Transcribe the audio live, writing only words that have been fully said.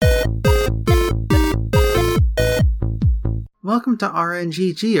Welcome to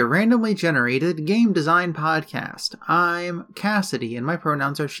RNGG, a randomly generated game design podcast. I'm Cassidy, and my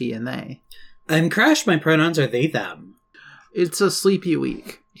pronouns are she and they. I'm Crash, my pronouns are they, them. It's a sleepy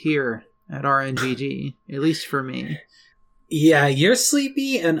week here at RNGG, at least for me. Yeah, you're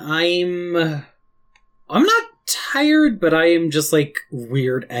sleepy, and I'm not tired, but I am just,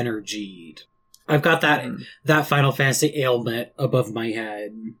 weird energied. I've got that Final Fantasy ailment above my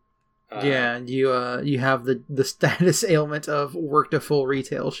head. Yeah, you have the status ailment of worked a full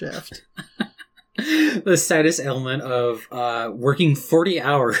retail shift. The status ailment of working 40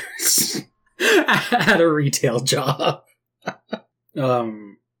 hours at a retail job.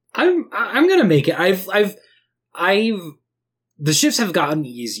 I'm gonna make it. I've the shifts have gotten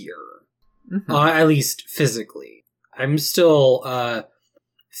easier, at least physically. I'm still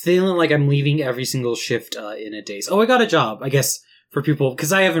feeling like I'm leaving every single shift in a daze. Oh, I got a job, I guess. For people,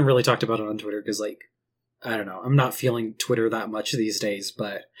 because I haven't really talked about it on Twitter, because, I don't know, I'm not feeling Twitter that much these days,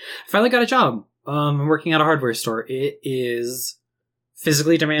 but I finally got a job. I'm working at a hardware store. It is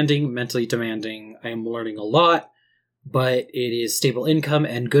physically demanding, mentally demanding. I am learning a lot, but it is stable income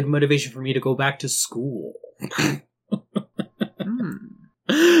and good motivation for me to go back to school.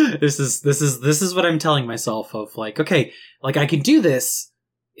 This is what I'm telling myself of, okay, I can do this.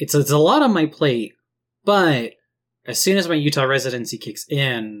 It's a lot on my plate, but as soon as my Utah residency kicks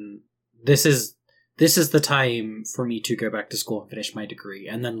in, this is the time for me to go back to school and finish my degree.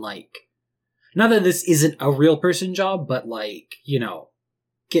 And then, not that this isn't a real person job, but,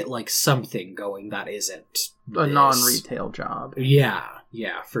 get, something going that isn't a non-retail job. Yeah,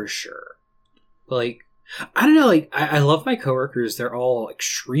 for sure. But, I don't know, I love my coworkers. They're all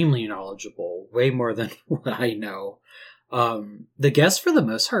extremely knowledgeable, way more than what I know. The guests, for the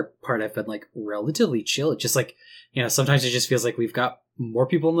most part, have been, relatively chill. It's just, sometimes it just feels like we've got more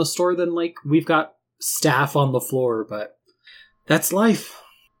people in the store than, we've got staff on the floor, but that's life.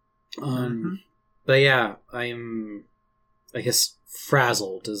 But yeah, I'm, I guess,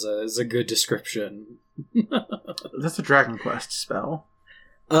 frazzled is a good description. That's a Dragon Quest spell.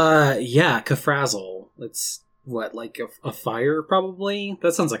 Yeah, Kafrazzle. It's, what, a fire, probably?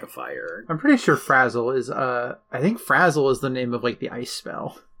 That sounds like a fire. I'm pretty sure Frazzle is, I think Frazzle is the name of, the ice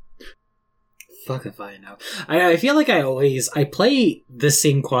spell. Fuck if I know. I feel like I play the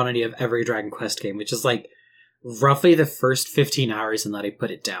same quantity of every Dragon Quest game, which is roughly the first 15 hours and then I put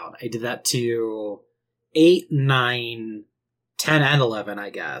it down. I did that to 8, 9, 10, and 11,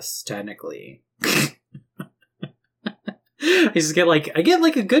 I guess, technically. I just get I get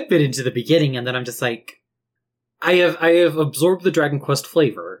a good bit into the beginning and then I'm just I have absorbed the Dragon Quest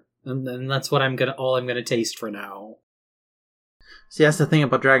flavor and then that's what all I'm gonna taste for now. See, that's the thing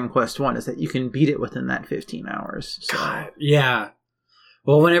about Dragon Quest 1 is that you can beat it within that 15 hours. So. God, yeah.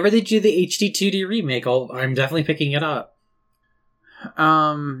 Well, whenever they do the HD 2D remake, I'm definitely picking it up.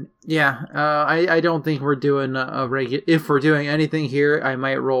 Yeah. I don't think we're doing a regular... If we're doing anything here, I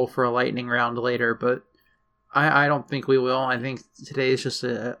might roll for a lightning round later, but I don't think we will. I think today is just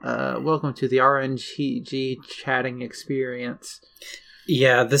a welcome to the RNGG chatting experience.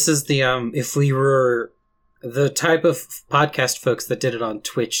 Yeah, this is the, if we were... the type of podcast folks that did it on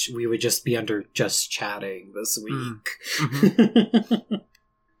Twitch, we would just be under just chatting this week.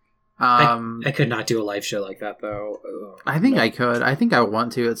 I could not do a live show like that, though. I think I could. I think I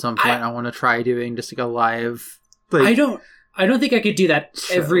want to at some point. I want to try doing just a live... I don't think I could do that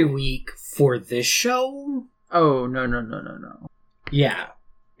every week for this show. Oh, no. Yeah,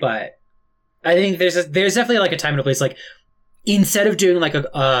 but I think there's definitely a time and a place, instead of doing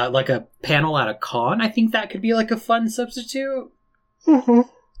a panel at a con, I think that could be a fun substitute. Mm-hmm.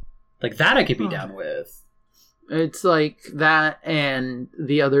 That I could be down with. It's that, and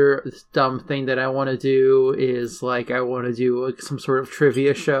the other dumb thing that I want to do is I want to do some sort of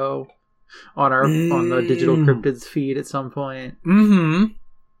trivia show on on the Digital Cryptids feed at some point.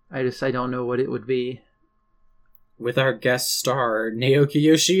 I don't know what it would be. With our guest star Naoki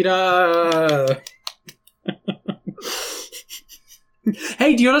Yoshida.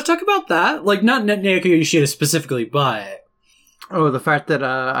 Hey, do you want to talk about that? Not Naoki Yoshida specifically, but... Oh, the fact that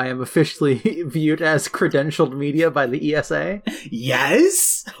I am officially viewed as credentialed media by the ESA?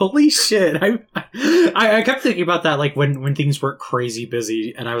 Yes! Holy shit. I kept thinking about that, when things were crazy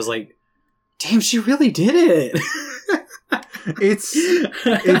busy, and I was like, damn, she really did it!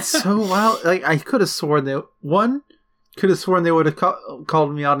 It's so wild. I could have sworn that... One... Could have sworn they would have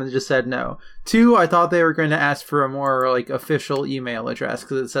called me out and just said no. 2, I thought they were going to ask for a more official email address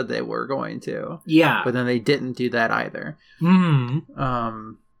because it said they were going to. Yeah, but then they didn't do that either. And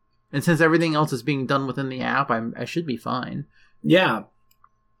since everything else is being done within the app, I should be fine. Yeah,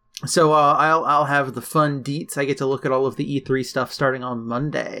 So I'll have the fun deets. I get to look at all of the E3 stuff starting on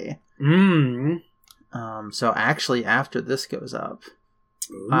Monday. So actually, after this goes up,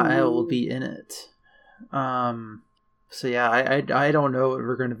 I will be in it. So yeah, I don't know what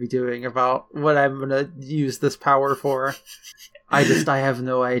we're going to be doing about what I'm going to use this power for. I have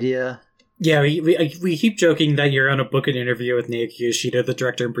no idea. Yeah, we keep joking that you're on a book an interview with Naoki Yoshida, the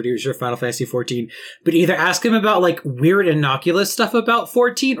director and producer of Final Fantasy XIV, but either ask him about, like, weird innocuous stuff about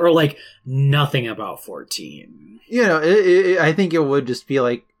 14 or, like, nothing about 14. You know, I think it would just be,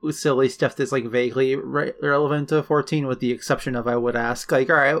 like, silly stuff that's, like, vaguely relevant to 14, with the exception of I would ask, like,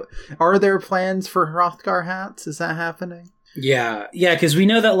 all right, are there plans for Hrothgar hats? Is that happening? Yeah, because we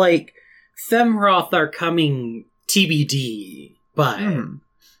know that, like, Femroth are coming TBD, but...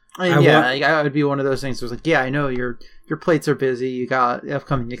 I would be one of those things where it's like, yeah, I know your plates are busy, you got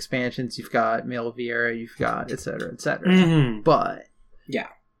upcoming expansions, you've got Male Viera, you've got et cetera, but yeah.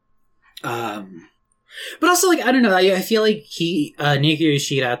 But also, like, I don't know, I feel like Naoki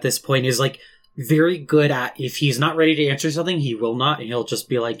Yoshida at this point is, like, very good at, if he's not ready to answer something, he will not, and he'll just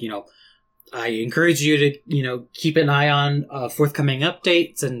be like, you know, I encourage you to, you know, keep an eye on forthcoming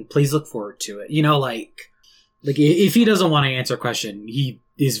updates, and please look forward to it. You know, like if he doesn't want to answer a question, he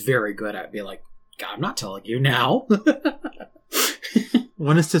is very good at being like, God, I'm not telling you now.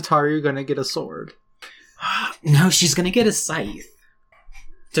 When is Tataru gonna get a sword? No, she's gonna get a scythe.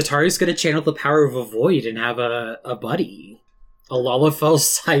 Tataru's gonna channel the power of a void and have a buddy. A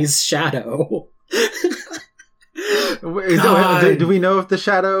Lalafell-sized shadow. Do we know if the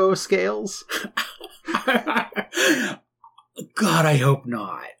shadow scales? God, I hope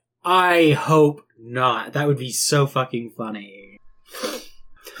not. I hope not. That would be so fucking funny.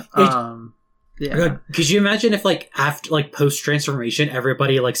 Yeah. Could you imagine if, like, after, like, post-transformation,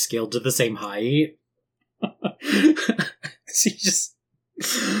 everybody, like, scaled to the same height? She just...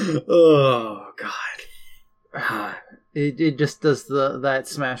 Oh, God. It just does that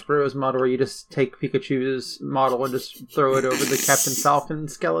Smash Bros. Model where you just take Pikachu's model and just throw it over the Captain Falcon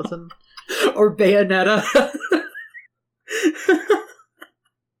skeleton. Or Bayonetta.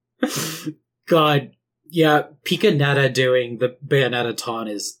 God, yeah, Picanetta doing the Bayonetta taunt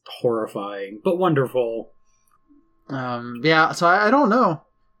is horrifying, but wonderful. Yeah, so I don't know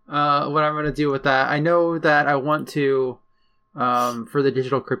what I'm going to do with that. I know that I want to, for the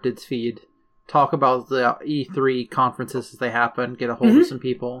Digital Cryptids feed, talk about the E3 conferences as they happen, get a hold of some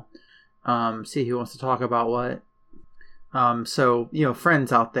people, see who wants to talk about what. So, you know,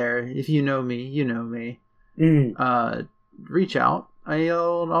 friends out there, if you know me, you know me. Reach out. I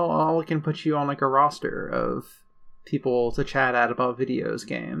can put you on, like, a roster of people to chat at about videos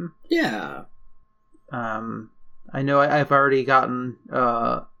game. Yeah. I know I've already gotten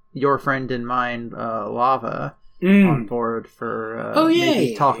your friend and mine, Lava, on board for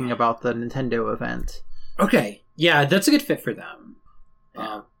maybe talking about the Nintendo event. Okay. Yeah, that's a good fit for them.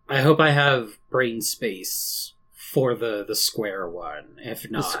 I hope I have brain space for the Square one. If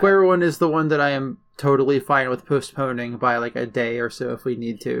not, the Square one is the one that I am totally fine with postponing by, like, a day or so if we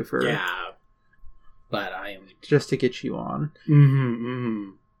need to. But I am just to get you on.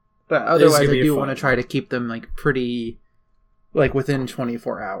 But otherwise, I do want to try to keep them, like, pretty, like, within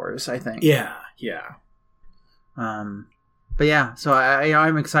 24 hours, I think. Yeah. But yeah, so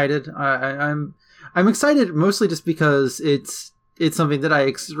I'm excited. I'm excited mostly just because it's something that I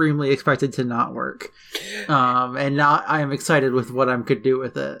extremely expected to not work, and now I am excited with what I could do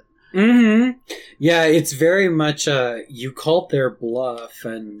with it. Yeah, it's very much you called their bluff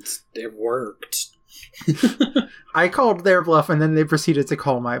and it worked. I called their bluff and then they proceeded to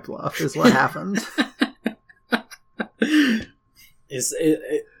call my bluff is what happened. Is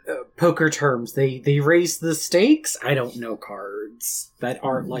it, poker terms, they raise the stakes? I don't know cards that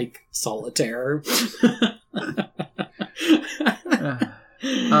aren't like solitaire.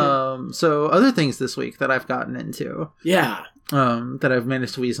 So other things this week that I've gotten into. Yeah. That I've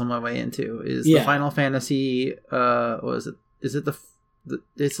managed to weasel my way into is the Final Fantasy. What is it? Is it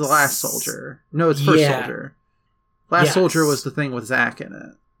it's the Last Soldier? No, it's First Soldier. Last Soldier was the thing with Zack in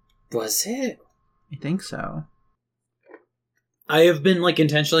it. Was it? I think so. I have been, like,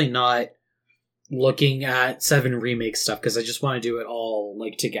 intentionally not looking at 7 remake stuff because I just want to do it all,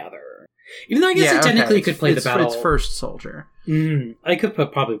 like, together. Even though I guess I technically could play the battle. It's First Soldier. I could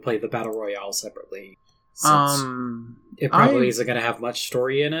probably play the battle royale separately. It probably isn't going to have much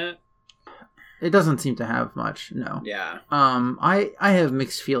story in it. It doesn't seem to have much, no. Yeah. I have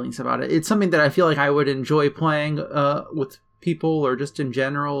mixed feelings about it. It's something that I feel like I would enjoy playing with people or just in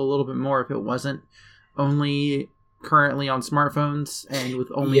general a little bit more if it wasn't only currently on smartphones and with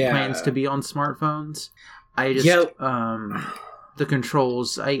only plans to be on smartphones. I just the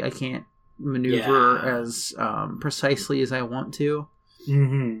controls, I can't maneuver as precisely as I want to.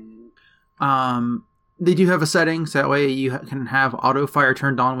 They do have a setting, so that way you can have auto fire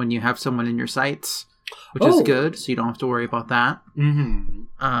turned on when you have someone in your sights, which is good, so you don't have to worry about that.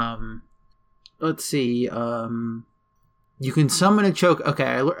 Let's see. You can summon a choke.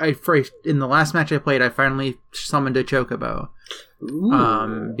 Okay, in the last match I played, I finally summoned a chocobo.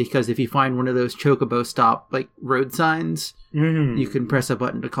 Because if you find one of those chocobo stop like road signs, you can press a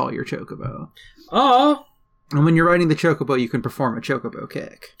button to call your chocobo. Oh. And when you're riding the chocobo, you can perform a chocobo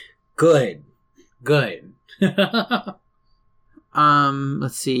kick. Good.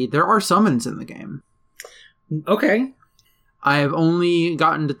 Let's see. There are summons in the game. Okay. I have only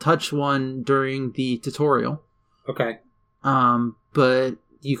gotten to touch one during the tutorial. Okay. But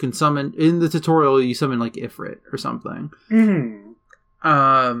you can summon in the tutorial. You summon like Ifrit or something.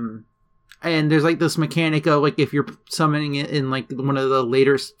 And there's like this mechanic of like if you're summoning it in like one of the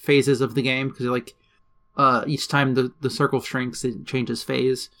later phases of the game, because like each time the circle shrinks, it changes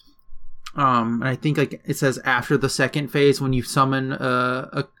phase. And I think like it says after the second phase, when you summon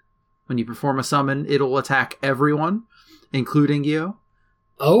when you perform a summon, it'll attack everyone, including you.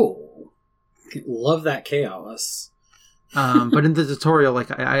 Oh, love that chaos. But in the tutorial,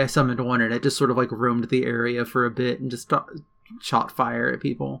 like I summoned one, and it just sort of like roamed the area for a bit and just shot fire at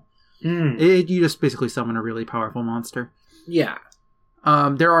people. You just basically summon a really powerful monster. Yeah.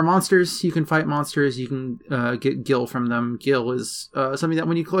 There are monsters. You can fight monsters. You can get gil from them. Gil is something that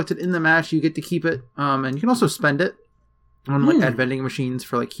when you collect it in the match, you get to keep it. And you can also spend it on like ad vending machines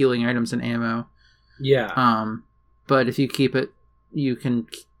for like healing items and ammo. Yeah. But if you keep it, you can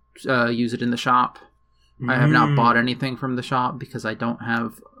use it in the shop. I have not bought anything from the shop because I don't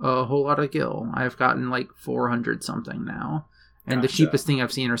have a whole lot of gil. I've gotten like 400 something now. And the cheapest thing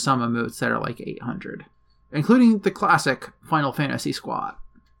I've seen are some emotes that are like 800. Including the classic Final Fantasy squat.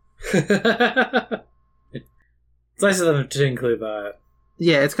 It's nice of them to include that.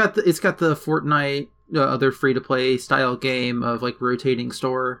 Yeah, it's got the Fortnite other free to play style game of like rotating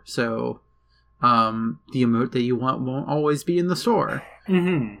store. So the emote that you want won't always be in the store.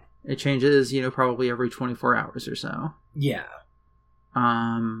 It changes, probably every 24 hours or so. Yeah.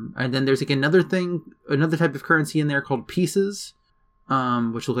 And then there's like another type of currency in there called pieces,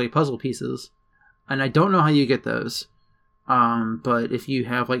 which look like puzzle pieces. And I don't know how you get those. But if you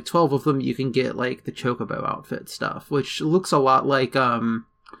have like 12 of them, you can get like the Chocobo outfit stuff, which looks a lot like,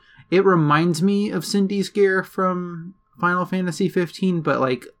 it reminds me of Cindy's gear from Final Fantasy 15, but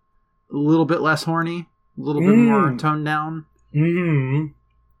like a little bit less horny, a little bit more toned down.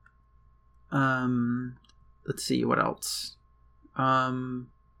 Let's see, what else?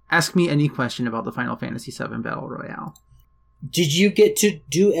 Ask me any question about the Final Fantasy VII Battle Royale. Did you get to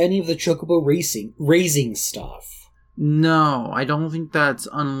do any of the Chocobo raising stuff? No, I don't think that's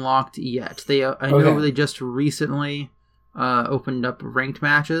unlocked yet. I know they just recently opened up ranked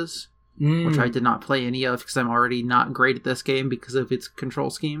matches, which I did not play any of because I'm already not great at this game because of its control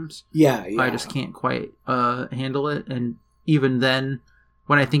schemes. Yeah. I just can't quite handle it, and even then,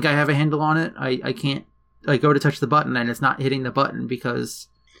 when I think I have a handle on it, I can't. I go to touch the button and it's not hitting the button because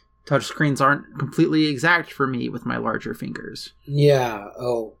touchscreens aren't completely exact for me with my larger fingers. Yeah.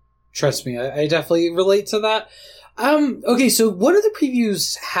 Oh, trust me, I definitely relate to that. Okay, so one of the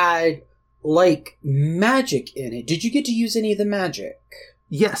previews had like magic in it. Did you get to use any of the magic?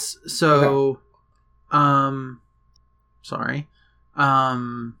 Yes. So, sorry.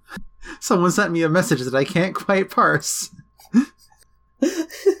 Someone sent me a message that I can't quite parse.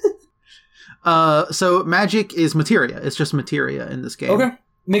 So magic is materia. It's just materia in this game. Okay,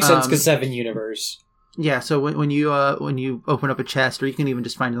 makes sense because 7 universe. Yeah. So when you open up a chest, or you can even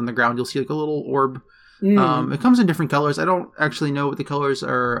just find it on the ground, you'll see like a little orb. It comes in different colors. I don't actually know what the colors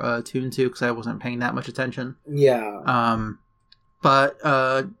are tuned to because I wasn't paying that much attention. Yeah. But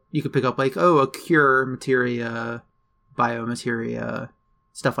you could pick up like a cure materia, biomateria,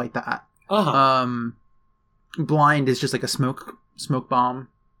 stuff like that. Blind is just like a smoke bomb.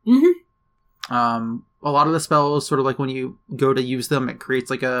 A lot of the spells, sort of like when you go to use them, it creates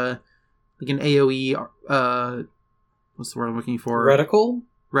like an AoE. What's the word I'm looking for?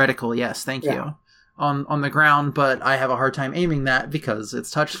 Reticle. Yes, thank you. On the ground, but I have a hard time aiming that because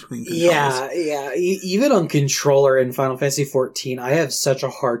it's touchscreen controls. Yeah. Even on controller in Final Fantasy XIV, I have such a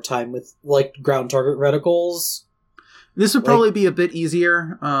hard time with like ground target reticles. This would probably be a bit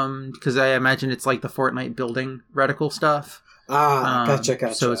easier, because I imagine it's like the Fortnite building reticle stuff.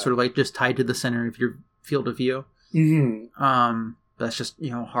 Gotcha. So it's sort of like just tied to the center of your field of view. Mm-hmm. That's just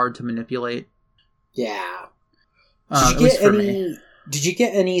hard to manipulate. Yeah. At least for me. Did you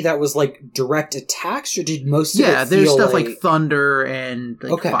get any that was like direct attacks, or did most of it there's feel stuff like thunder and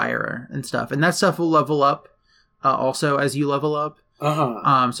like Okay. fire and stuff, and that stuff will level up also as you level up.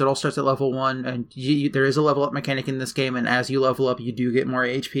 So it all starts at level 1, and there is a level up mechanic in this game, and as you level up, you do get more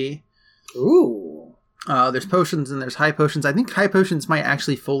HP. Ooh. There's potions and there's high potions. I think high potions might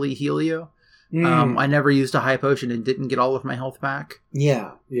actually fully heal you. I never used a high potion and didn't get all of my health back.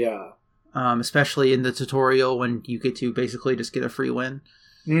 Yeah. Especially in the tutorial when you get to basically just get a free win.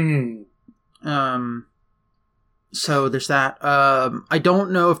 So there's that. I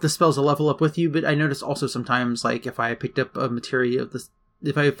don't know if the spells will level up with you, but I noticed also sometimes, like, if I picked up a materia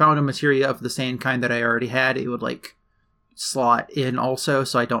if I found a materia of the same kind that I already had, it would, like, slot in also,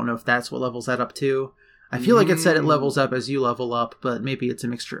 so I don't know if that's what levels that up to. I feel like it said it levels up as you level up, but maybe it's a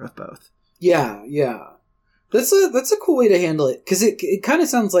mixture of both. Yeah. That's a cool way to handle it, because it kind of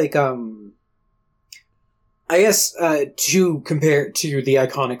sounds like, I guess, to compare to the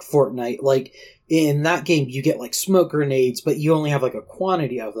iconic Fortnite, like, in that game, you get, like, smoke grenades, but you only have, like, a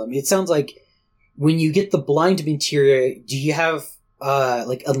quantity of them. It sounds like when you get the blind materia, do you have,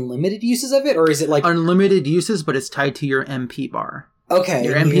 like, unlimited uses of it? Or is it, like... Unlimited uses, but it's tied to your MP bar. Okay.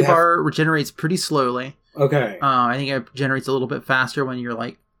 Your MP bar regenerates pretty slowly. Okay. I think it generates a little bit faster when you're,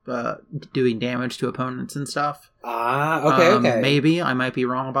 like, doing damage to opponents and stuff. Okay. Maybe. I might be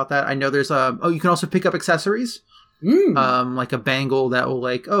wrong about that. I know there's you can also pick up accessories. Like a bangle that will,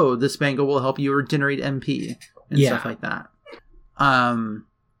 like, this bangle will help you regenerate MP and stuff like that.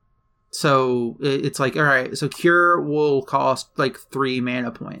 So it's like, all right, so cure will cost like 3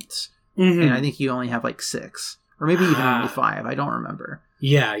 mana points, and I think you only have like 6, or maybe even only 5. I don't remember.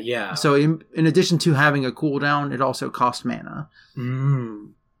 Yeah. So in addition to having a cooldown, it also costs mana.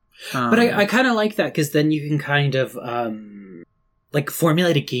 But I kind of like that, because then you can kind of like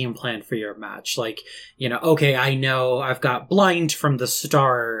formulate a game plan for your match. Like, okay, I know I've got blind from the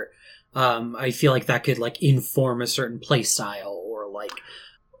start. I feel like that could, like, inform a certain play style, or like,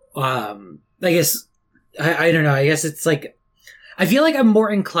 I guess, I don't know. I guess it's like, I feel like I'm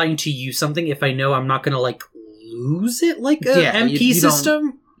more inclined to use something if I know I'm not going to, like, lose it, like a MP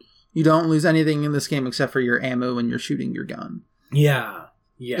system. You don't lose anything in this game except for your ammo when you're shooting your gun. Yeah.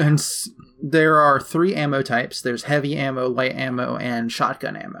 And there are 3 ammo types. There's heavy ammo, light ammo, and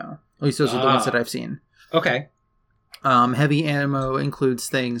shotgun ammo. At least those are the ones that I've seen. Okay. Heavy ammo includes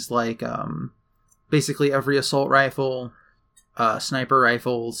things like basically every assault rifle, sniper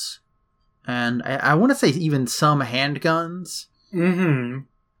rifles, and I want to say even some handguns.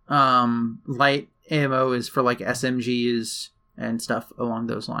 Light ammo is for like SMGs and stuff along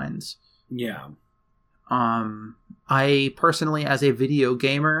those lines. Yeah. I personally, as a video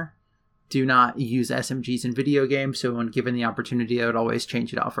gamer, do not use SMGs in video games, so when given the opportunity, I would always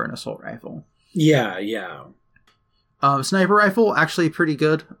change it out for an assault rifle. Yeah. Sniper rifle, actually pretty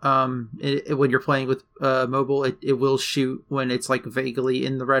good. When you're playing with mobile, it will shoot when it's like vaguely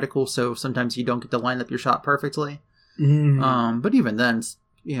in the reticle, so sometimes you don't get to line up your shot perfectly. But even then,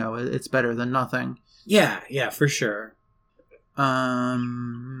 it's better than nothing. Yeah, for sure.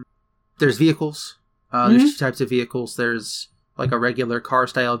 There's vehicles. There's 2 types of vehicles. There's like a regular car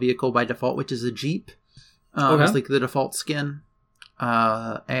style vehicle by default, which is a Jeep. It's like the default skin.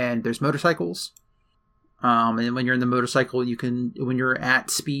 And there's motorcycles. And when you're in the motorcycle, when you're at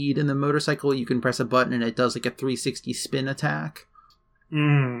speed in the motorcycle, you can press a button and it does like a 360 spin attack.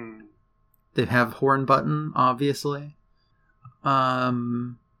 They have horn button, obviously.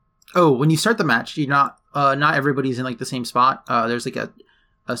 When you start the match, not everybody's in like the same spot. There's like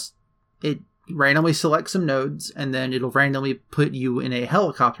it randomly selects some nodes, and then it'll randomly put you in a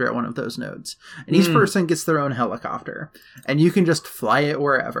helicopter at one of those nodes. And each person gets their own helicopter, and you can just fly it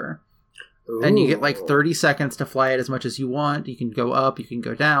wherever. Ooh. And you get like 30 seconds to fly it as much as you want. You can go up, you can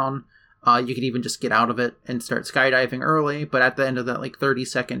go down. You could even just get out of it and start skydiving early, but at the end of that like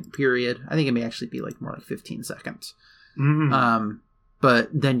 30-second period, I think it may actually be like more like 15 seconds. But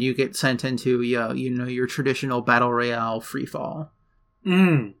then you get sent into your traditional battle royale free fall.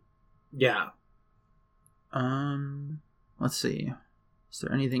 Yeah. Let's see. Is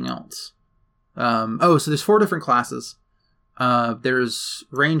there anything else? So there's 4 different classes. There's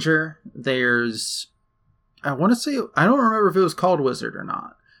Ranger. There's, I want to say, I don't remember if it was called Wizard or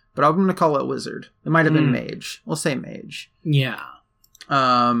not, but I'm going to call it Wizard. It might have been Mage. We'll say Mage. Yeah.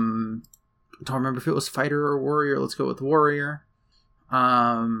 Don't remember if it was Fighter or Warrior. Let's go with Warrior.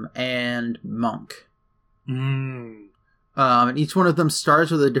 And Monk. And each one of them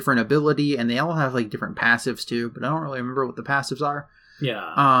starts with a different ability, and they all have like different passives too, but I don't really remember what the passives are.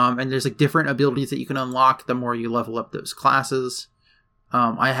 Yeah. And there's like different abilities that you can unlock the more you level up those classes.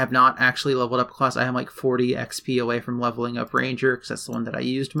 I have not actually leveled up a class. I am like 40 XP away from leveling up Ranger, because that's the one that I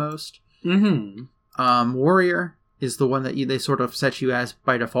used most. Warrior is the one that they sort of set you as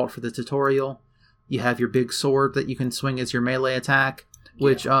by default for the tutorial. You have your big sword that you can swing as your melee attack,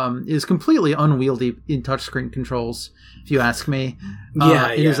 which is completely unwieldy in touchscreen controls, if you ask me.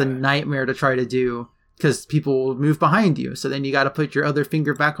 It is a nightmare to try to do, because people will move behind you, so then you got to put your other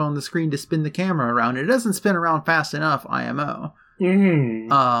finger back on the screen to spin the camera around. It doesn't spin around fast enough, IMO.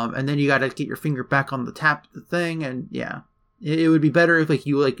 And then you got to get your finger back on the tap the thing, and yeah, it would be better if like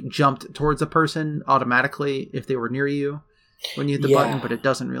you like jumped towards a person automatically if they were near you when you hit the button, but it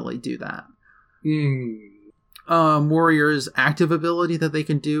doesn't really do that. Warrior's active ability that they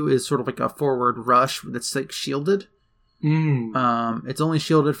can do is sort of like a forward rush that's like shielded. It's only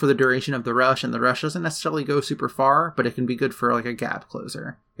shielded for the duration of the rush, and the rush doesn't necessarily go super far, but it can be good for like a gap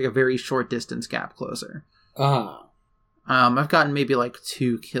closer, like a very short distance gap closer. I've gotten maybe like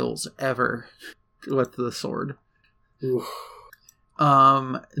 2 kills ever with the sword.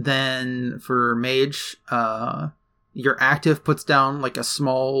 Then for mage, your active puts down like a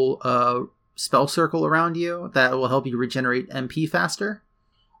small spell circle around you that will help you regenerate MP faster.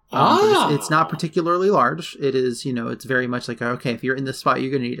 It's not particularly large. It is, it's very much like, okay, if you're in this spot,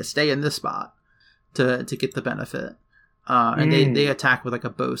 you're going to need to stay in this spot to get the benefit. And they attack with like a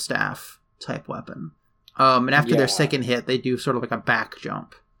bow staff type weapon. And after their second hit, they do sort of like a back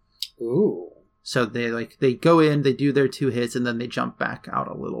jump. Ooh. So they go in, they do their 2 hits, and then they jump back out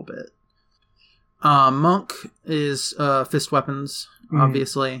a little bit. Monk is fist weapons,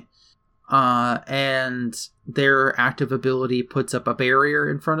 obviously. And their active ability puts up a barrier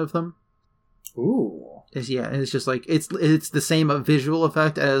in front of them. Ooh. It's just like it's the same visual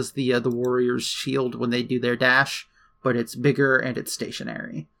effect as the warrior's shield when they do their dash, but it's bigger and it's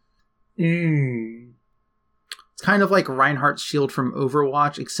stationary. It's kind of like Reinhardt's shield from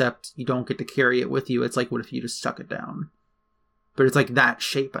Overwatch, except you don't get to carry it with you. It's like, what if you just stuck it down? But it's like that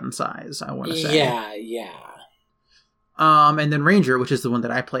shape and size, I want to say. Yeah. And then Ranger, which is the one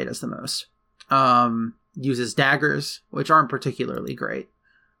that I played as the most, uses daggers, which aren't particularly great.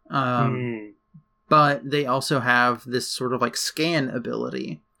 But they also have this sort of like scan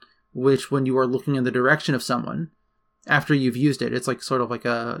ability, which when you are looking in the direction of someone, after you've used it, it's like sort of like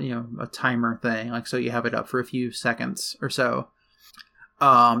a timer thing. Like, so you have it up for a few seconds or so.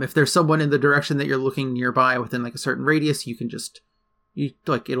 If there's someone in the direction that you're looking nearby within like a certain radius, you can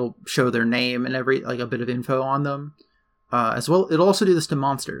it'll show their name and a bit of info on them. As well, it'll also do this to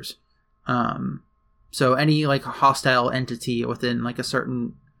monsters. So any like hostile entity within like a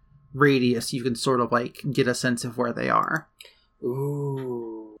certain radius, you can sort of like get a sense of where they are.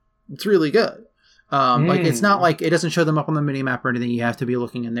 Ooh. It's really good. Like, it's not like it doesn't show them up on the minimap or anything. You have to be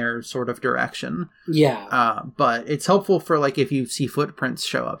looking in their sort of direction. Yeah. But it's helpful for like if you see footprints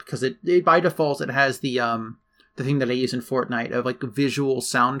show up, because it by default it has the thing that I use in Fortnite of like visual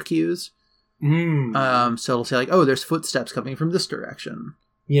sound cues. So it'll say like, oh, there's footsteps coming from this direction.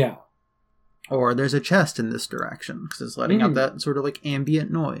 Yeah. Or there's a chest in this direction, because it's letting out that sort of like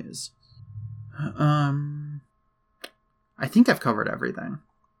ambient noise. I think I've covered everything.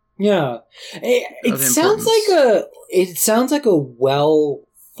 Yeah. It sounds like a well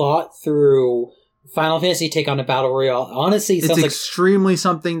thought through Final Fantasy take on a battle royale. Honestly, it's extremely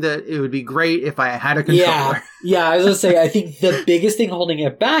something that it would be great if I had a controller. Yeah, I was gonna say, I think the biggest thing holding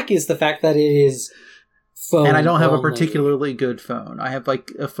it back is the fact that it is phone and I don't have only. a particularly good phone. I have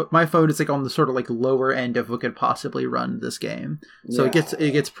like my phone is like on the sort of like lower end of what could possibly run this game, so it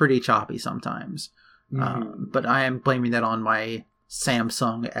gets pretty choppy sometimes. But I am blaming that on my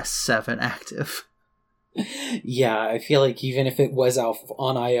Samsung S7 Active. Yeah, I feel like even if it was out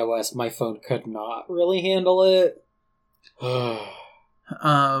on iOS, my phone could not really handle it.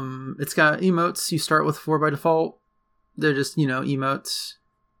 It's got emotes. You start with 4 by default. They're just, emotes.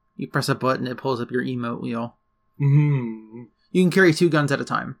 You press a button, it pulls up your emote wheel. You can carry 2 guns at a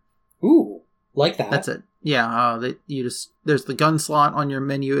time. Ooh, like that. That's it. Yeah, there's the gun slot on your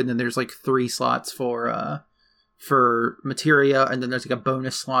menu, and then there's like 3 slots for materia, and then there's like a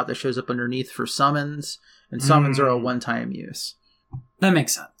bonus slot that shows up underneath for summons, and summons are a one-time use. That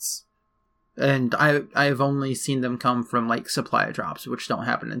makes sense. And I've only seen them come from like supply drops, which don't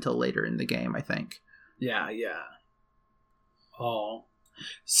happen until later in the game, I think. Yeah. Oh,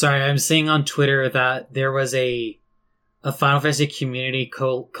 sorry, I'm seeing on Twitter that there was a Final Fantasy community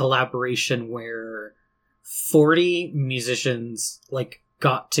collaboration where 40 musicians like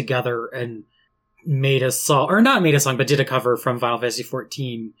got together and made a song, or not made a song, but did a cover from Final Fantasy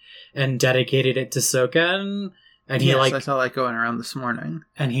XIV and dedicated it to Soken. And he I saw that going around this morning.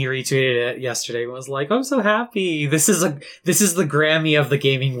 And he retweeted it yesterday and was like, I'm so happy. This is the Grammy of the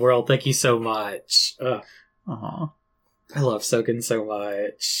gaming world. Thank you so much. Aww. I love Soken so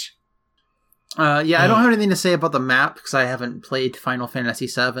much. I don't have anything to say about the map because I haven't played Final Fantasy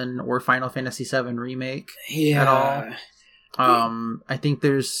VII or Final Fantasy VII Remake at all. I think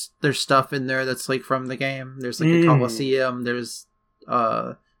there's stuff in there that's like from the game. There's like a Coliseum. There's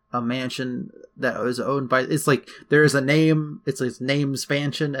a mansion that was owned by. It's like there's a name. It's like Name's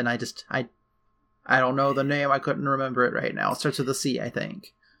Mansion, and I don't know the name. I couldn't remember it right now. It starts with a C, I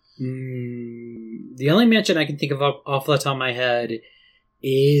think. The only mansion I can think of off the top of my head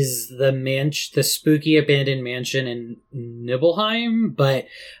is the spooky abandoned mansion in Nibelheim, but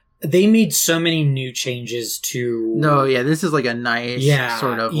they made so many new changes to... No, yeah, this is like a nice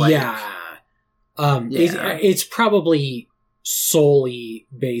sort of like... It's probably solely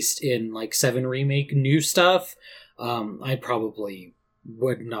based in like 7 Remake new stuff. I probably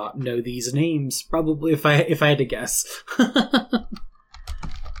would not know these names, probably, if I had to guess.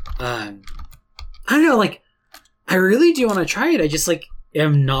 I don't know, like, I really do want to try it. I just, like,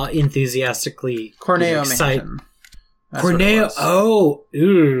 am not enthusiastically Corneo excited. Mansion. Corneo,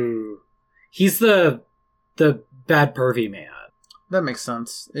 ooh. He's the bad pervy man. That makes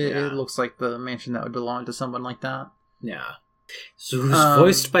sense. It looks like the mansion that would belong to someone like that. Yeah. So who's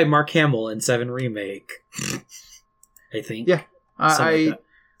voiced by Mark Hamill in 7 Remake? I think. Yeah. I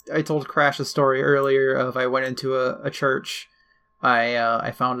told Crash a story earlier of I went into a church.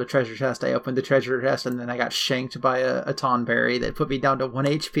 I found a treasure chest. I opened the treasure chest, and then I got shanked by a Tonberry that put me down to 1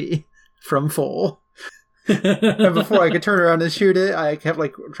 HP from full. And before I could turn around and shoot it, I kept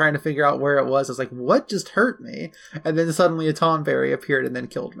like trying to figure out where it was. I was like, "What just hurt me?" And then suddenly a Tonberry appeared and then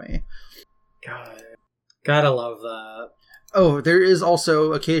killed me. God, gotta love that. Oh, there is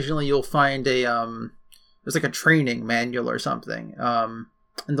also occasionally you'll find a there's like a training manual or something.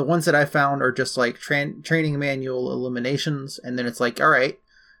 And the ones that I found are just like training manual eliminations, and then it's like, all right,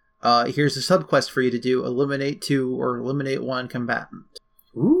 here's a subquest for you to do: eliminate 2 or eliminate 1 combatant.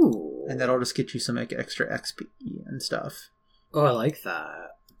 Ooh, and that'll just get you some like extra XP and stuff. Oh, I like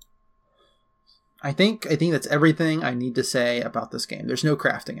that. I think that's everything I need to say about this game. There's no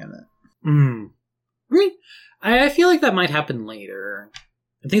crafting in it. I mean, I feel like that might happen later.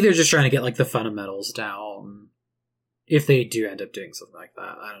 I think they're just trying to get like the fundamentals down. If they do end up doing something like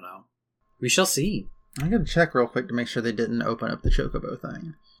that, I don't know. We shall see. I'm going to check real quick to make sure they didn't open up the Chocobo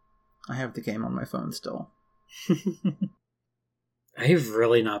thing. I have the game on my phone still. I've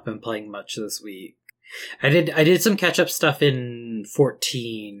really not been playing much this week. I did some catch-up stuff in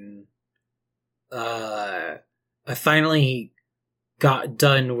 14. I finally got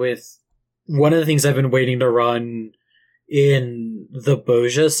done with one of the things I've been waiting to run in the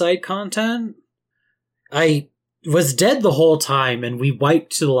Bozja side content. I was dead the whole time, and we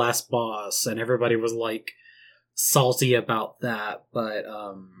wiped to the last boss, and everybody was like salty about that. But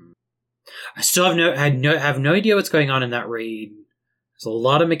I still have no idea what's going on in that raid. There's a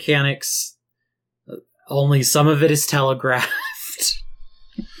lot of mechanics. Only some of it is telegraphed.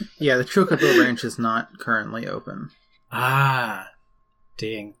 Yeah, the Chocobo branch is not currently open. Ah,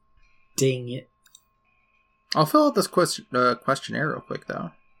 dang it! I'll fill out this questionnaire real quick,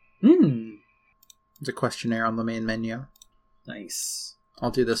 though. It's a questionnaire on the main menu. Nice.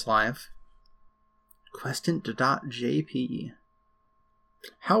 I'll do this live. Questant.jp.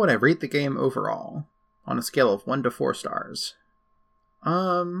 How would I rate the game overall? On a scale of 1 to 4 stars.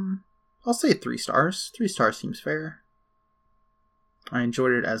 I'll say 3 stars. 3 stars seems fair. I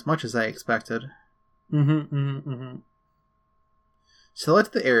enjoyed it as much as I expected.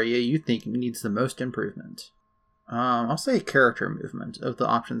 Select the area you think needs the most improvement. I'll say character movement of the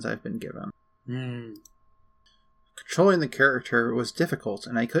options I've been given. Controlling the character was difficult,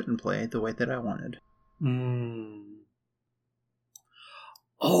 and I couldn't play the way that I wanted.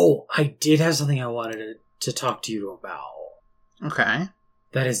 Oh, I did have something I wanted to talk to you about. Okay.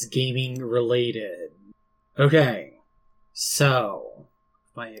 That is gaming related. Okay. So,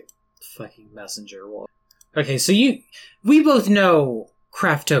 my fucking messenger will... Okay, so we both know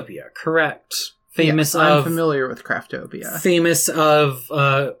Craftopia, correct? Famous yes, I'm familiar with Craftopia. Famous of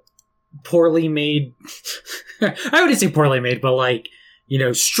poorly made... I wouldn't say poorly made, but like, you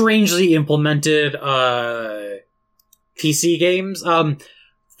know, strangely implemented PC games.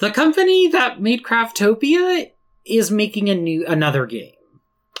 The company that made Craftopia is making another game.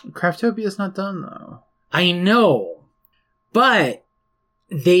 Craftopia is not done, though. I know, but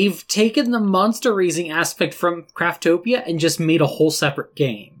they've taken the monster raising aspect from Craftopia and just made a whole separate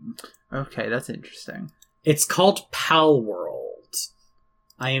game. Okay, that's interesting. It's called Pal World.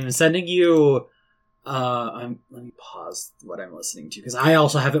 I am sending you Let me pause what I'm listening to because I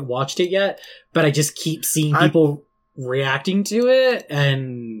also haven't watched it yet, but I just keep seeing people reacting to it,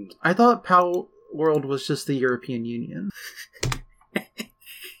 and I thought Pal World was just the European Union.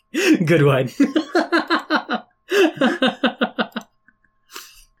 Good one.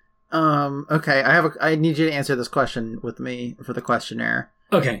 Okay, I need you to answer this question with me for the questionnaire.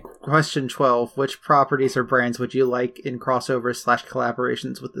 Okay. Question 12. Which properties or brands would you like in crossovers /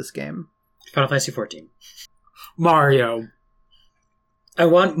 collaborations with this game? Final Fantasy XIV. Mario. I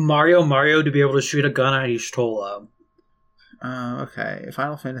want Mario to be able to shoot a gun at Y'shtola. Okay.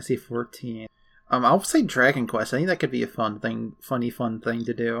 Final Fantasy XIV. I'll say Dragon Quest. I think that could be a fun thing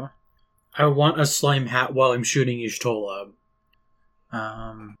to do. I want a slime hat while I'm shooting Y'shtola.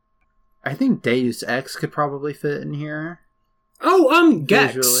 I think Deus Ex could probably fit in here. Oh,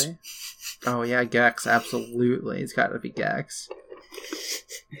 Gex. Visually. Oh yeah, Gex, absolutely. It's gotta be Gex.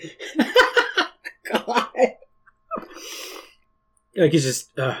 God. Like, it's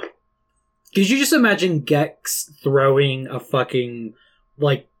just, could you just imagine Gex throwing a fucking,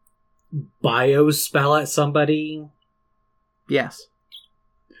 like, bio spell at somebody? Yes.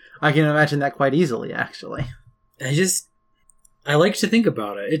 I can imagine that quite easily, actually. I like to think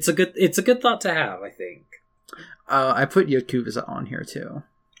about it. It's a good thought to have, I think. I put Yakuza on here, too.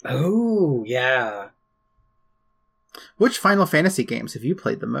 Oh, yeah. Which Final Fantasy games have you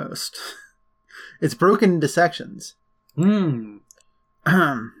played the most? It's broken into sections. Final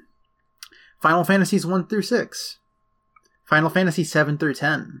Fantasies 1 through 6. Final Fantasy 7 through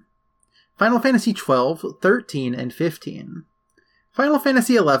 10. Final Fantasy 12, 13, and 15. Final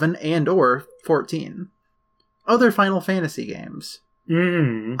Fantasy 11 and or 14. Other Final Fantasy games.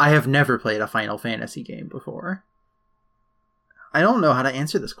 I have never played a Final Fantasy game before. I don't know how to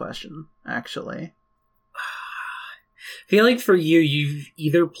answer this question, actually. I feel like for you, you've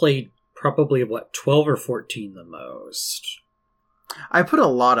either played probably, 12 or 14 the most. I put a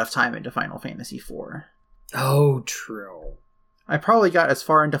lot of time into Final Fantasy IV. Oh, true. I probably got as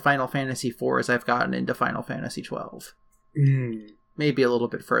far into Final Fantasy IV as I've gotten into Final Fantasy XII. Maybe a little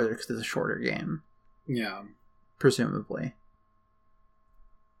bit further because it's a shorter game. Yeah. Presumably.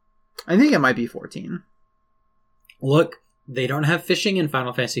 I think it might be 14. Look, they don't have fishing in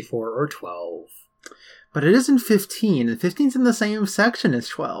Final Fantasy 4 or 12. But it is in 15, and 15's in the same section as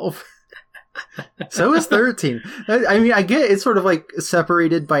 12. So is 13. I mean, I get it's sort of like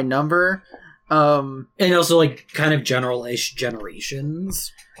separated by number. And also like kind of general-ish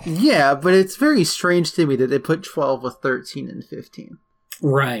generations. Yeah, but it's very strange to me that they put 12 with 13 and 15.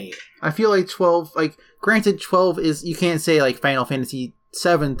 Right. I feel like 12, like, granted 12 is, you can't say like Final Fantasy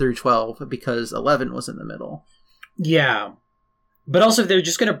 7 through 12 because 11 was in the middle. Yeah. But also if they're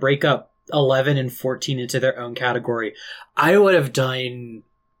just going to break up 11 and 14 into their own category, I would have done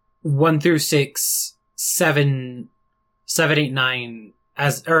 1 through 6, 7, 8, 9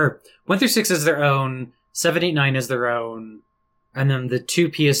 as, or 1 through 6 as their own, 7, 8, 9 as their own, and then the 2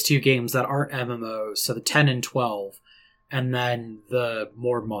 PS2 games that aren't MMOs, so the 10 and 12, and then the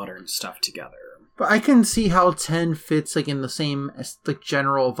more modern stuff together. But I can see how 10 fits like in the same like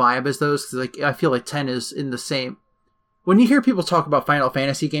general vibe as those, because like I feel like 10 is in the same. When you hear people talk about Final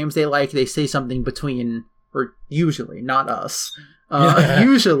Fantasy games, they say something between, or usually, not us.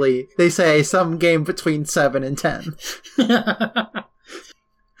 Usually they say some game between 7 and 10.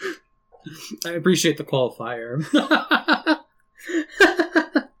 I appreciate the qualifier.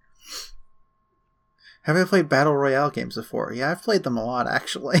 Have I played Battle Royale games before? Yeah, I've played them a lot,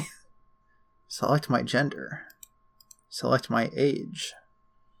 actually. Select my gender. Select my age.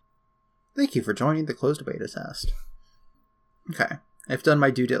 Thank you for joining the closed beta test. Okay, I've done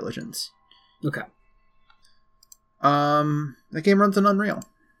my due diligence. Okay. The game runs on Unreal.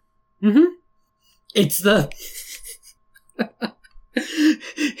 It's the...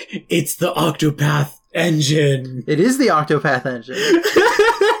 It's the Octopath engine. It is the Octopath engine.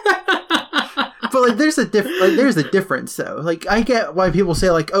 But like, there's a difference though. Like, I get why people say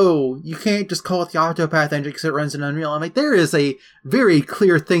like, "Oh, you can't just call it the Octopath engine because it runs in Unreal." I'm like, there is a very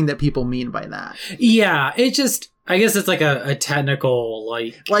clear thing that people mean by that. Yeah, it just, I guess it's like a technical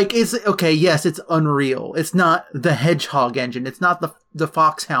like it's okay. Yes, it's Unreal. It's not the Hedgehog engine. It's not the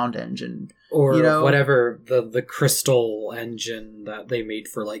Foxhound engine. Or whatever the Crystal engine that they made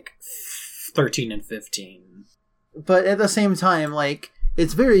for like 13 and 15. But at the same time, like,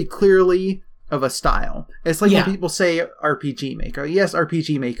 it's very clearly of a style. It's like when people say RPG Maker. Yes,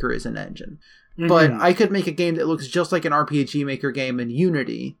 RPG Maker is an engine. But I could make a game that looks just like an RPG Maker game in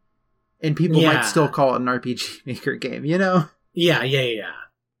Unity, and people might still call it an RPG Maker game, you know? Yeah.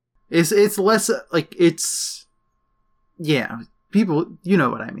 It's less, like, it's... Yeah, people, you know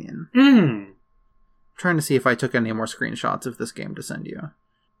what I mean. trying to see if I took any more screenshots of this game to send you.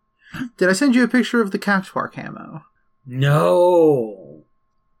 Did I send you a picture of the Cactuar camo? No.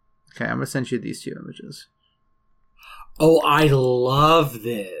 Okay, I'm going to send you these two images. Oh, I love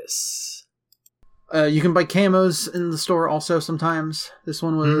this. You can buy camos in the store also sometimes. This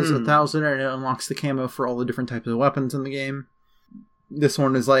one was 1,000 and it unlocks the camo for all the different types of weapons in the game. This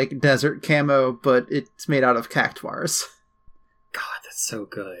one is like desert camo, but it's made out of cactuars. God, that's so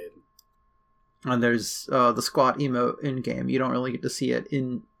good. And there's the squat emote in-game. You don't really get to see it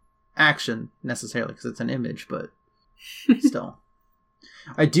in action necessarily because it's an image, but still.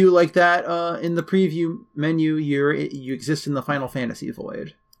 I do like that in the preview menu, you exist in the Final Fantasy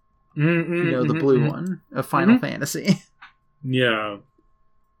void. The blue one of Final Fantasy. Yeah.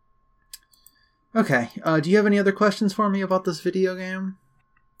 Okay. Do you have any other questions for me about this video game?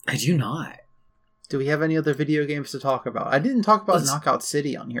 I do not. Do we have any other video games to talk about? I didn't talk about Knockout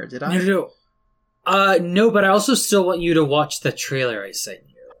City on here, did I? No. No, but I also still want you to watch the trailer I sent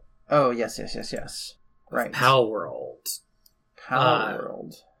you. Oh, yes. Right. Pal World.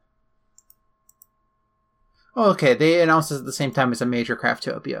 Oh, okay. They announced this at the same time as a major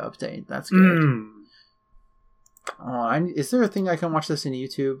Craftopia update. That's good. Is there a thing I can watch this in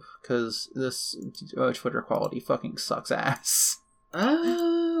YouTube? Because this Twitter quality fucking sucks ass.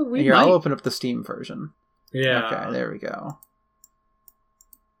 I'll open up the Steam version. Yeah. Okay, there we go.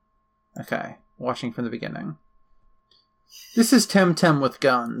 Okay, watching from the beginning. This is Temtem with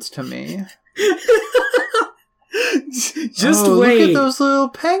guns to me. Just wait. Look at those little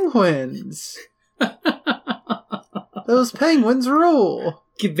penguins. Those penguins rule.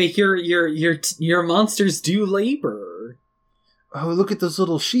 Make your monsters do labor. Oh, look at those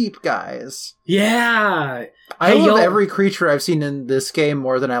little sheep guys. Yeah. I love every creature I've seen in this game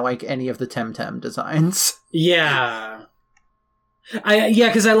more than I like any of the Temtem designs. Yeah.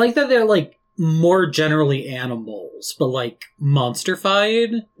 Because I like that they're like more generally animals, but like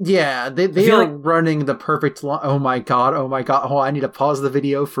monster-fied. Yeah, they are running the perfect oh my god. Oh, I need to pause the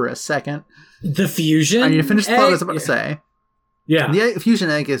video for a second. The fusion? I need to finish the thought I was about to say. Yeah. The fusion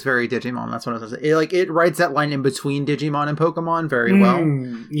egg is very Digimon, that's what I was going to say. It writes that line in between Digimon and Pokemon very well,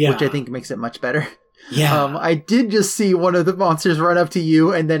 which I think makes it much better. Yeah. I did just see one of the monsters run up to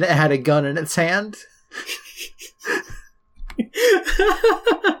you and then it had a gun in its hand.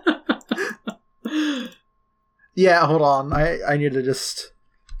 Yeah, hold on. I need to just...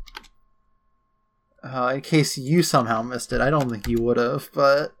 in case you somehow missed it. I don't think you would have,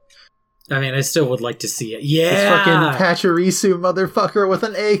 but... I mean, I still would like to see it. Yeah! This fucking Pachirisu motherfucker with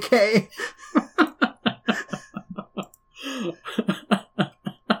an AK.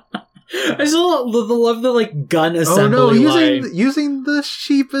 I still love the, like, gun assembly line. Using the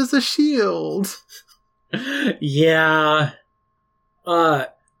sheep as a shield. Yeah.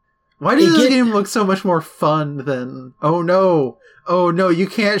 Why does this game look so much more fun than... Oh no, you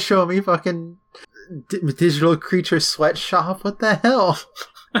can't show me fucking digital creature sweatshop. What the hell?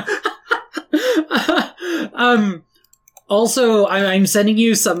 Also, I'm sending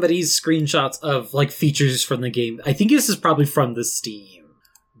you somebody's screenshots of like features from the game. I think this is probably from the Steam,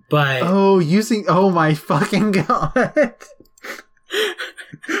 but oh my fucking god.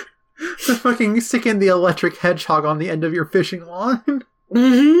 The fucking sticking the electric hedgehog on the end of your fishing line.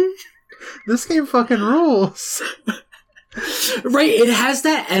 This game fucking rules. Right, it has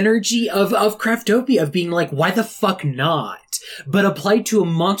that energy of Craftopia, of being like, why the fuck not? But applied to a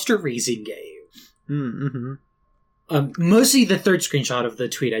monster raising game. Mostly the third screenshot of the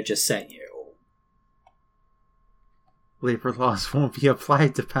tweet I just sent you. Labor laws won't be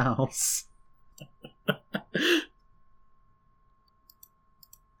applied to pals.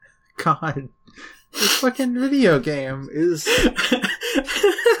 God, this fucking video game is...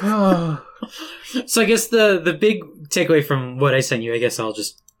 So I guess the big takeaway from what I sent you, I guess I'll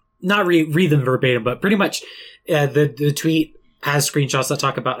just not read them verbatim, but pretty much the tweet has screenshots that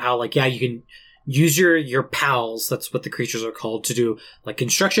talk about how, like, yeah, you can use your pals, that's what the creatures are called, to do like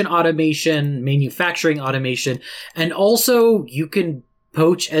construction automation, manufacturing automation, and also you can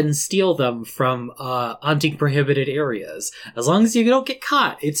poach and steal them from hunting prohibited areas. As long as you don't get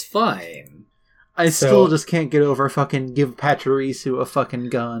caught, it's fine. I still just can't get over fucking give Pachirisu a fucking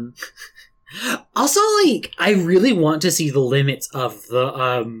gun. Also, like, I really want to see the limits of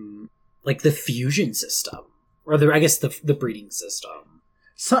the like the fusion system, or I guess the breeding system.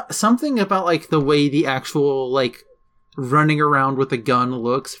 Something about like the way the actual like running around with a gun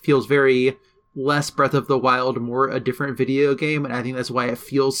looks feels very less Breath of the Wild, more a different video game, and I think that's why it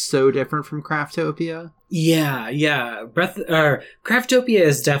feels so different from Craftopia. Yeah. Craftopia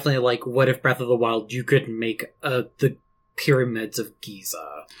is definitely like, what if Breath of the Wild you could make the pyramids of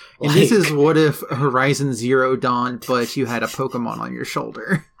Giza. And this is what if Horizon Zero Dawn, but you had a Pokemon on your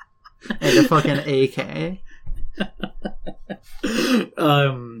shoulder and a fucking AK.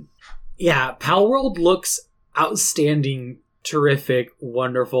 Yeah, Palworld looks outstanding, terrific,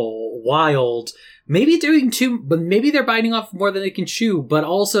 wonderful, wild. Maybe doing too, but maybe they're biting off more than they can chew. But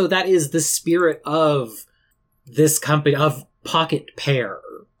also, that is the spirit of this company, of Pocket Pair.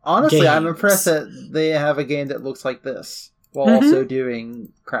 Honestly, games. I'm impressed that they have a game that looks like this while also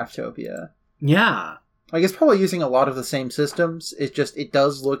doing Craftopia. Yeah. Like, it's probably using a lot of the same systems. It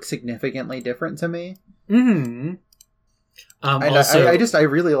does look significantly different to me. Mm-hmm. I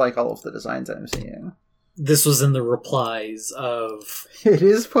really like all of the designs I'm seeing. This was in the replies of... It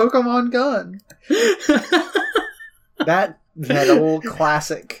is Pokemon Gun. that old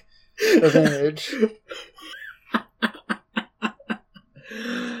classic of image.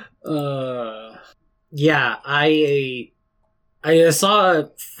 Yeah, I saw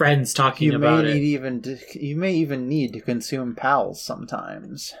friends talking about it. You may even need to consume pals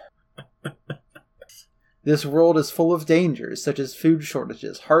sometimes. This world is full of dangers, such as food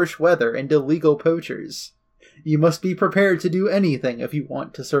shortages, harsh weather, and illegal poachers. You must be prepared to do anything if you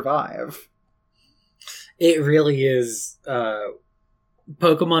want to survive. It really is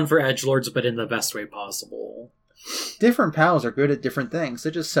Pokemon for edgelords, but in the best way possible. Different pals are good at different things,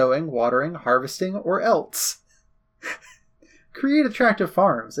 such as sowing, watering, harvesting, or else. Create attractive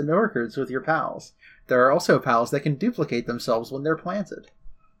farms and orchards with your pals. There are also pals that can duplicate themselves when they're planted.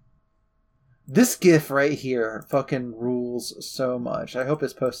 This GIF right here fucking rules so much. I hope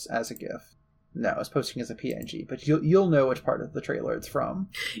it's posted as a GIF. No, it's posting as a PNG, but you'll know which part of the trailer it's from.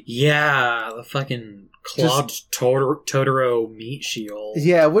 Yeah, the fucking clogged Totoro meat shield.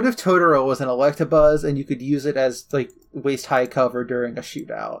 Yeah, what if Totoro was an Electabuzz and you could use it as, like, waist-high cover during a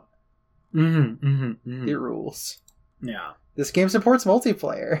shootout? It rules. Yeah. This game supports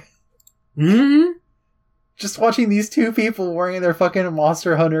multiplayer. Mm-hmm. Just watching these two people wearing their fucking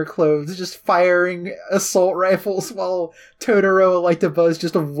Monster Hunter clothes, just firing assault rifles while Totoro, like the buzz,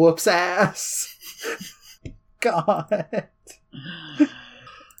 just whoops ass. God.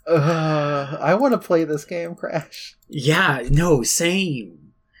 I want to play this game, Crash. Yeah, no,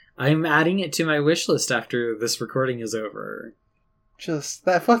 same. I'm adding it to my wish list after this recording is over. Just,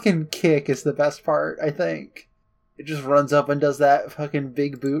 that fucking kick is the best part, I think. It just runs up and does that fucking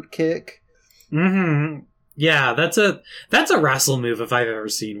big boot kick. Mm-hmm. Yeah, that's a wrestle move if I've ever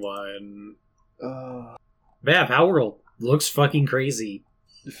seen one. But yeah, Palworld looks fucking crazy.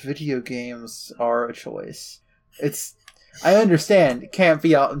 Video games are a choice. I understand it can't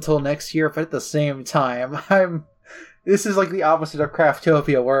be out until next year, but at the same time, this is like the opposite of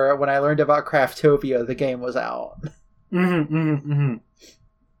Craftopia, where when I learned about Craftopia, the game was out.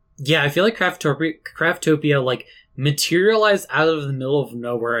 Yeah, I feel like Craftopia like materialized out of the middle of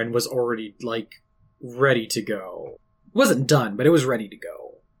nowhere and was already like ready to go. It wasn't done, but it was ready to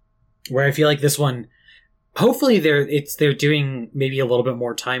go. Where I feel like this one, hopefully they're doing maybe a little bit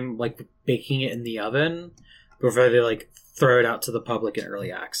more time like baking it in the oven before they like throw it out to the public in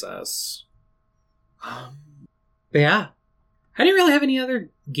early access. But yeah, I didn't really have any other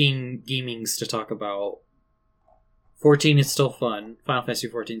gamings to talk about. 14 is still fun. Final Fantasy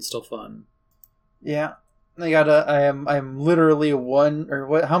 14 is still fun. Yeah. I'm literally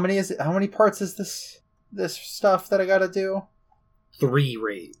how many parts is this stuff that I gotta do? 3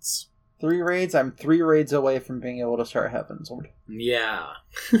 raids. 3 raids? I'm 3 raids away from being able to start Heavensward. Yeah.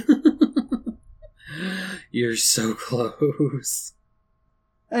 You're so close.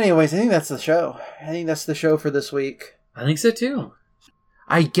 Anyways, I think that's the show. I think that's the show for this week. I think so too.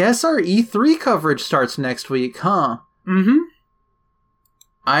 I guess our E3 coverage starts next week, huh? Mm-hmm.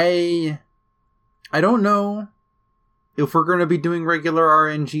 I don't know if we're going to be doing regular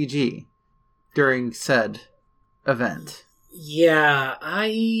RNGG during said event. Yeah,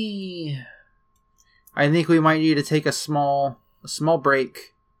 I think we might need to take a small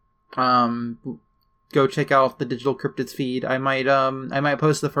break. Go check out the Digital Cryptids feed. I might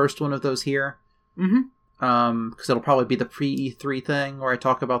post the first one of those here. Mm-hmm. Because it'll probably be the pre-E3 thing where I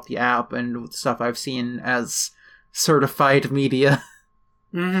talk about the app and stuff I've seen as certified media.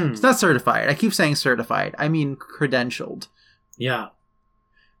 Mm-hmm. It's not certified. I keep saying certified. I mean credentialed. Yeah.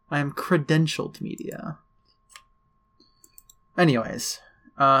 I am credentialed media. Anyways.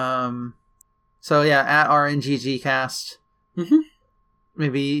 So yeah, at RNGGcast. Mm-hmm.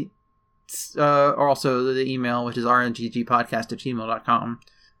 Maybe, or also the email, which is rnggpodcast@gmail.com.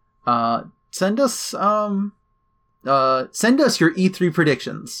 Send us your E3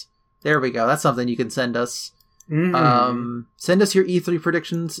 predictions. There we go. That's something you can send us. Send us your E3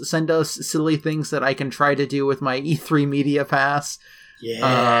 predictions. Send us silly things that I can try to do with my E3 Media Pass.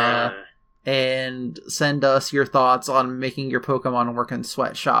 Yeah. And send us your thoughts on making your Pokemon work in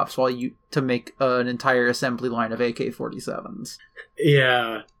sweatshops to make an entire assembly line of AK-47s.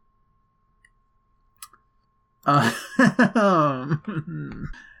 Yeah.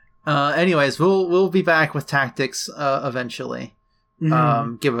 Anyways, we'll be back with tactics eventually.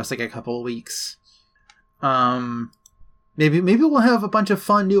 Give us like a couple of weeks. Maybe we'll have a bunch of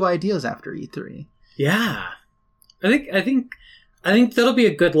fun new ideas after E3. Yeah. I think that'll be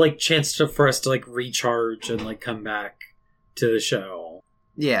a good like chance for us to like recharge and like come back to the show.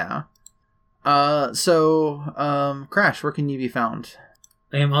 Yeah. Crash, where can you be found?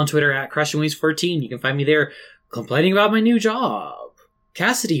 I am on Twitter at CrashingWings14. You can find me there complaining about my new job.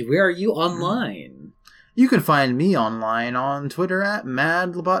 Cassidy, where are you online? You can find me online on Twitter at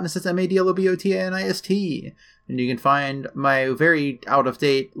MadLobotanist. That's MADLOBOTANIST. And you can find my very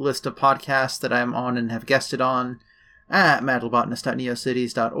out-of-date list of podcasts that I'm on and have guested on at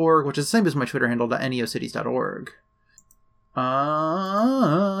madlobotanist.neocities.org, which is the same as my Twitter handle, .neocities.org.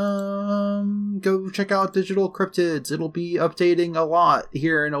 Go check out Digital Cryptids. It'll be updating a lot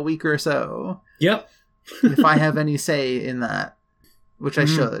here in a week or so. Yep. If I have any say in that, which I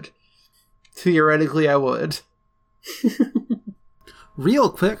should. Theoretically, I would. Real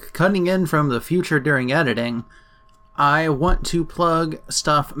quick, cutting in from the future during editing, I want to plug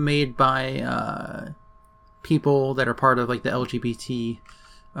stuff made by people that are part of like the LGBT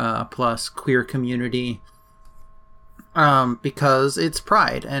plus queer community, because it's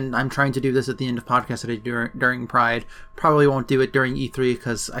Pride, and I'm trying to do this at the end of podcasts that I do during Pride. Probably won't do it during E3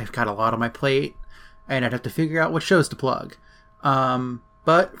 because I've got a lot on my plate, and I'd have to figure out what shows to plug.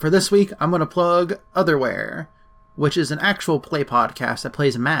 But for this week, I'm going to plug Otherwhere, which is an actual play podcast that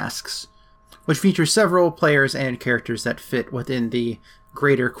plays Masks, which features several players and characters that fit within the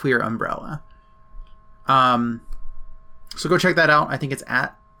greater queer umbrella. So go check that out. I think it's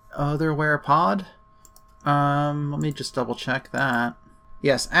at Otherwhere Pod. Let me just double check that.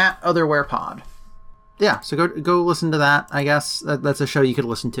 Yes, at Otherwhere Pod. Yeah, so go listen to that. I guess that's a show you could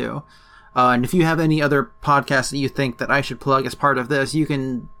listen to. And if you have any other podcasts that you think that I should plug as part of this, you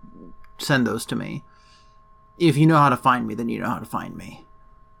can send those to me. If you know how to find me, then you know how to find me.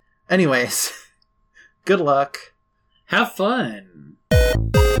 Anyways, good luck. Have fun.